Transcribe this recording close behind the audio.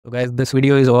So guys, this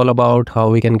video is all about how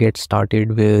we can get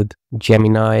started with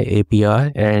Gemini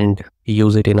API and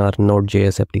use it in our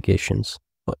Node.js applications.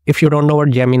 If you don't know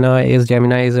what Gemini is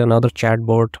another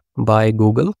chatbot by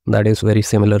Google that is very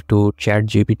similar to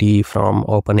ChatGPT from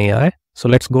OpenAI. So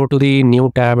let's go to the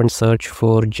new tab and search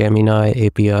for Gemini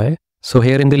API. So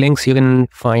here in the links, you can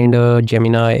find a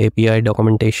Gemini API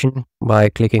documentation by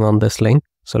clicking on this link.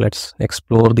 So let's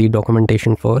explore the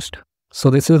documentation first. So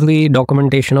this is the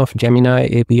documentation of Gemini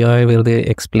API where they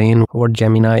explain what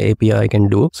Gemini API can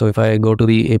do. So if I go to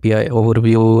the API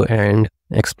overview and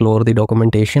explore the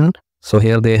documentation, so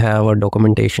here they have a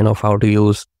documentation of how to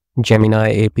use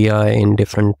Gemini API in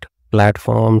different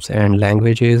platforms and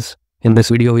languages. In this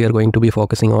video, we are going to be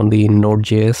focusing on the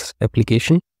Node.js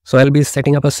application. So I'll be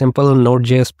setting up a simple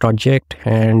Node.js project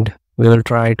and we will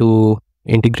try to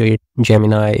integrate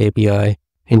Gemini API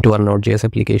into our Node.js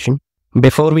application.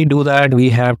 Before we do that, we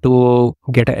have to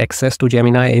get access to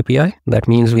Gemini API. That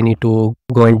means we need to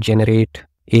go and generate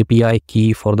API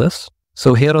key for this.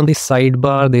 So here on the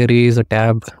sidebar, there is a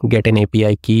tab, Get an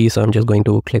API key. So I'm just going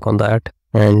to click on that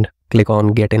and click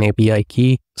on Get an API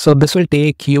key. So this will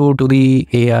take you to the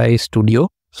AI Studio.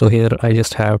 So here I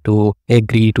just have to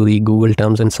agree to the Google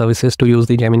Terms and Services to use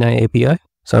the Gemini API.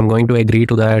 So I'm going to agree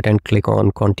to that and click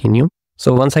on Continue.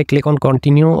 So once I click on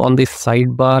Continue, on this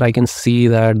sidebar, I can see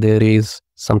that there is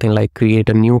something like create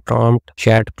a new prompt,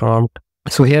 chat prompt.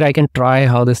 So here I can try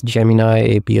how this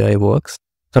Gemini API works.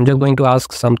 So I'm just going to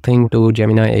ask something to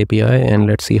Gemini API and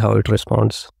let's see how it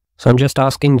responds. So I'm just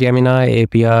asking Gemini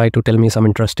API to tell me some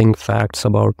interesting facts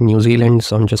about New Zealand.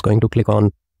 So I'm just going to click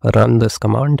on run this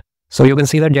command. So you can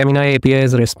see that Gemini API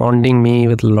is responding me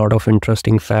with a lot of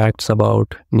interesting facts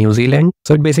about New Zealand.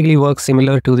 So it basically works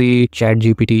similar to the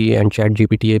ChatGPT and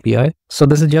ChatGPT API. So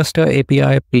this is just an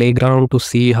API playground to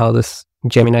see how this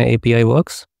Gemini API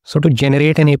works. So to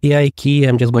generate an API key,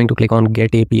 I'm just going to click on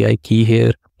Get API Key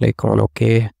here, click on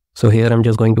OK. So here I'm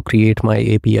just going to create my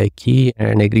API key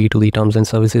and agree to the terms and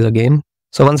services again.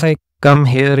 So once I come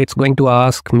here, it's going to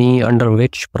ask me under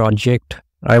which project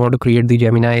I want to create the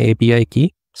Gemini API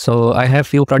key. So I have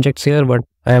few projects here, but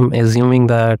I'm assuming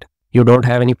that you don't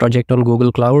have any project on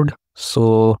Google Cloud.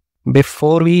 So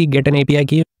before we get an API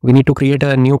key, we need to create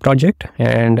a new project,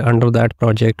 and under that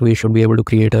project, we should be able to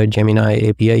create a Gemini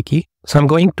API key. So I'm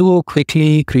going to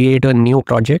quickly create a new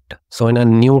project. So in a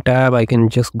new tab, I can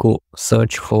just go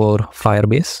search for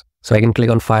Firebase. So I can click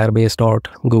on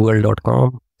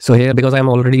firebase.google.com. So here, because I'm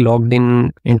already logged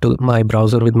in into my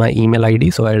browser with my email ID,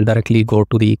 so I'll directly go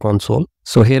to the console.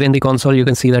 So here in the console, you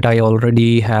can see that I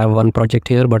already have one project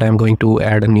here, but I'm going to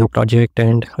add a new project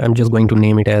and I'm just going to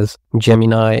name it as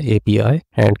Gemini API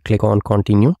and click on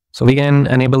continue. So we can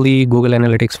enable the Google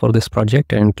Analytics for this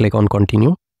project and click on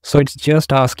continue. So it's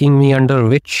just asking me under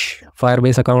which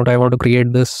Firebase account I want to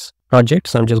create this project.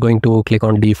 So I'm just going to click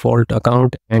on default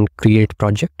account and create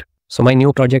project. So my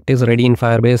new project is ready in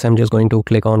Firebase. I'm just going to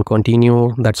click on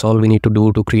continue. That's all we need to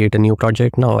do to create a new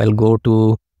project. Now I'll go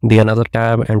to the another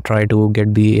tab and try to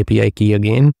get the API key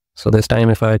again. So this time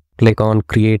if I click on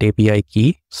create API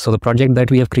key, so the project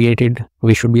that we have created,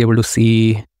 we should be able to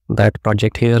see that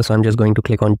project here. So I'm just going to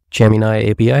click on Gemini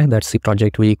API. That's the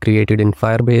project we created in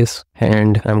Firebase.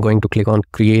 And I'm going to click on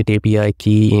create API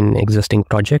key in existing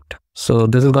project. So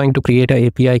this is going to create an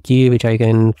API key, which I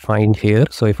can find here.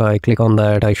 So if I click on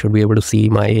that, I should be able to see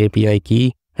my API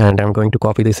key, and I'm going to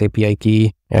copy this API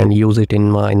key and use it in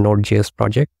my Node.js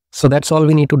project. So that's all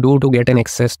we need to do to get an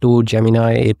access to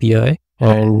Gemini API.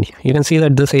 And you can see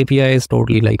that this API is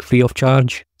totally like free of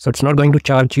charge. So it's not going to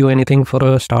charge you anything for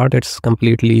a start. It's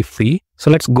completely free.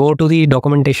 So let's go to the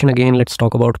documentation again. Let's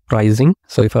talk about pricing.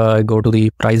 So if I go to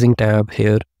the pricing tab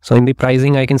here, so in the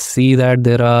pricing, I can see that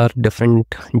there are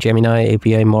different Gemini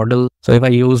API models. So if I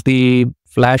use the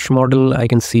Flash model, I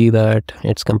can see that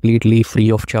it's completely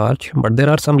free of charge, but there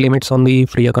are some limits on the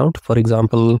free account. For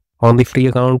example, on the free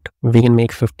account, we can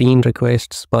make 15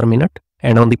 requests per minute.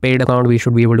 And on the paid account, we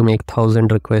should be able to make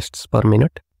 1000 requests per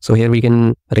minute. So here we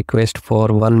can request for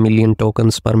 1 million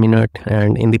tokens per minute.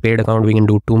 And in the paid account, we can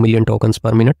do 2 million tokens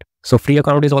per minute. So free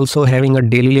account is also having a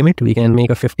daily limit. We can make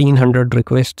a 1500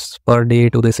 requests per day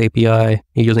to this API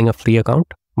using a free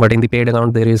account. But in the paid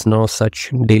account, there is no such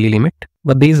daily limit.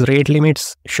 But these rate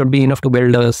limits should be enough to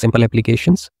build simple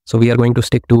applications. So we are going to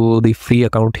stick to the free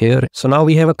account here. So now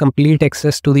we have a complete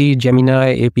access to the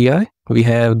Gemini API. We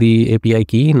have the API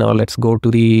key. Now let's go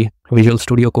to the Visual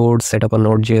Studio Code, set up a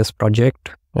Node.js project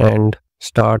and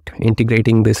start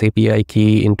integrating this API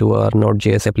key into our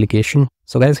Node.js application.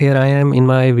 So guys, here I am in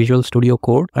my Visual Studio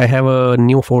Code. I have a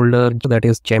new folder that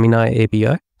is Gemini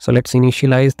API. So let's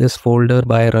initialize this folder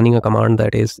by running a command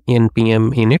that is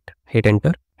npm init, hit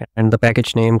enter. and the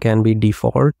package name can be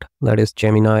default, that is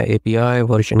Gemini API.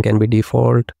 Version can be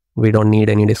default. We don't need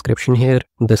any description here.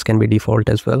 This can be default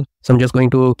as well. So I'm just going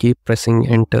to keep pressing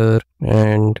enter,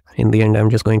 and in the end I'm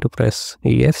just going to press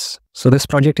yes. So this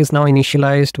project is now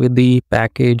initialized with the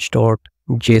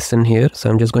package.json here. So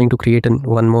I'm just going to create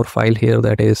one more file here,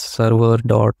 that is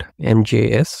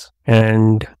server.mjs,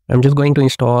 and I'm just going to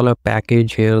install a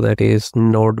package here, that is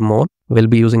nodemon. We'll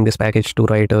be using this package to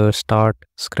write a start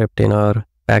script in our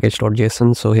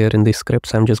package.json. So here in the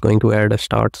scripts, I'm just going to add a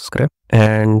start script,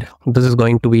 and this is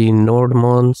going to be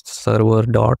nodemon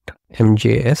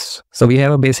server.mjs. So we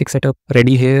have a basic setup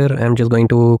ready here. I'm just going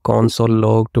to console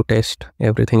log to test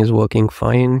everything is working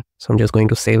fine. So I'm just going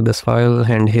to save this file,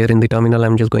 and here in the terminal,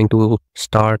 I'm just going to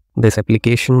start this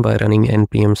application by running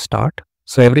npm start.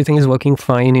 So everything is working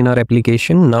fine in our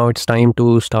application. Now it's time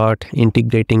to start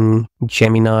integrating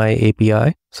Gemini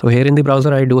API. So here in the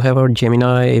browser, I do have our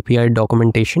Gemini API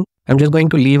documentation. I'm just going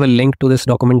to leave a link to this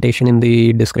documentation in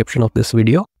the description of this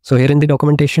video. So here in the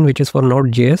documentation, which is for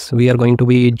Node.js, we are going to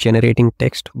be generating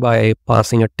text by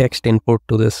passing a text input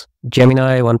to this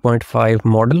Gemini 1.5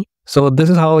 model. So this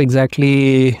is how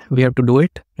exactly we have to do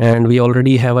it. And we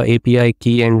already have an API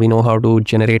key, and we know how to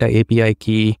generate an API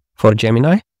key for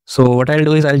Gemini. So what I'll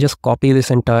do is I'll just copy this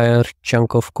entire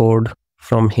chunk of code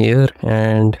from here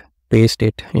and paste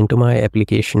it into my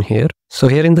application here. So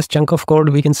here in this chunk of code,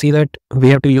 we can see that we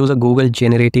have to use a Google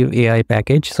Generative AI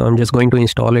package. So I'm just going to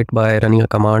install it by running a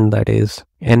command, that is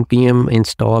npm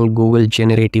install Google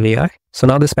Generative AI. So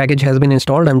now this package has been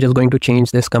installed. I'm just going to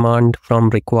change this command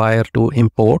from require to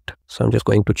import. So I'm just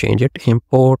going to change it,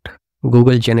 import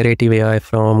Google Generative AI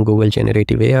from Google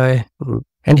Generative AI.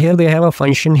 And here they have a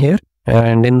function here.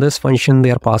 And in this function, they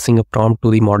are passing a prompt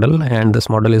to the model, and this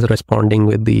model is responding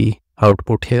with the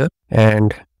output here.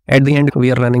 And at the end,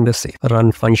 we are running this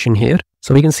run function here.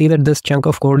 So we can see that this chunk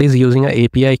of code is using an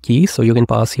API key. So you can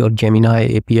pass your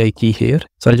Gemini API key here.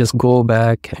 So I'll just go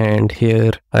back, and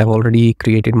here I've already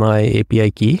created my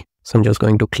API key. So I'm just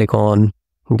going to click on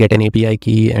get an API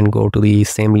key and go to the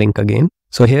same link again.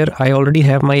 So here I already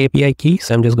have my API key.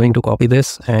 So I'm just going to copy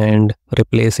this and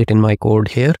replace it in my code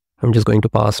here. I'm just going to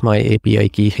pass my API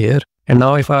key here. And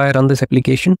now if I run this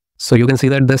application, so you can see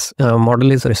that this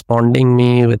model is responding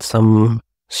me with some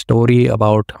story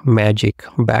about magic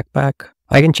backpack.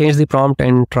 I can change the prompt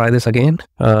and try this again.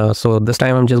 So this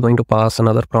time I'm just going to pass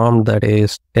another prompt, that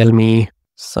is tell me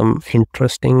some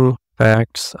interesting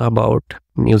facts about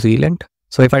New Zealand.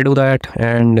 So if I do that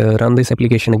and run this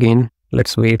application again,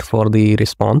 let's wait for the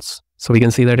response. So we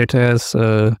can see that it has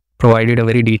provided a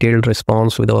very detailed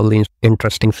response with all the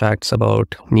interesting facts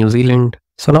about New Zealand.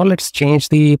 So now let's change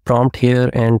the prompt here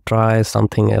and try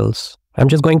something else. I'm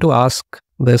just going to ask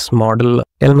this model,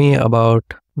 tell me about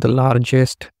the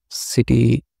largest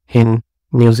city in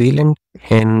New Zealand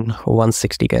in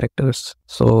 160 characters.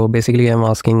 So basically I'm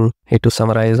asking it to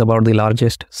summarize about the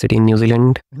largest city in New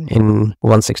Zealand in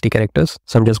 160 characters.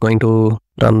 So I'm just going to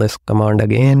run this command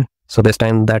again. So this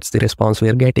time that's the response we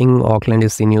are getting. Auckland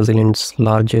is the New Zealand's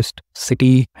largest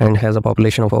city and has a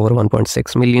population of over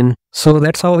 1.6 million. So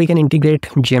that's how we can integrate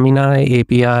Gemini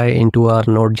API into our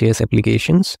Node.js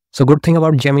applications. So good thing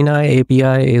about Gemini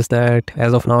API is that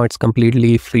as of now it's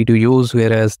completely free to use,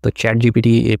 whereas the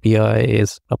ChatGPT API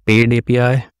is a paid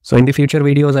API. So in the future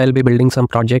videos, I'll be building some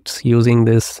projects using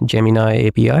this Gemini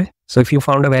API. So if you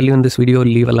found a value in this video,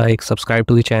 leave a like, subscribe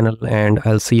to the channel, and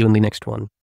I'll see you in the next one.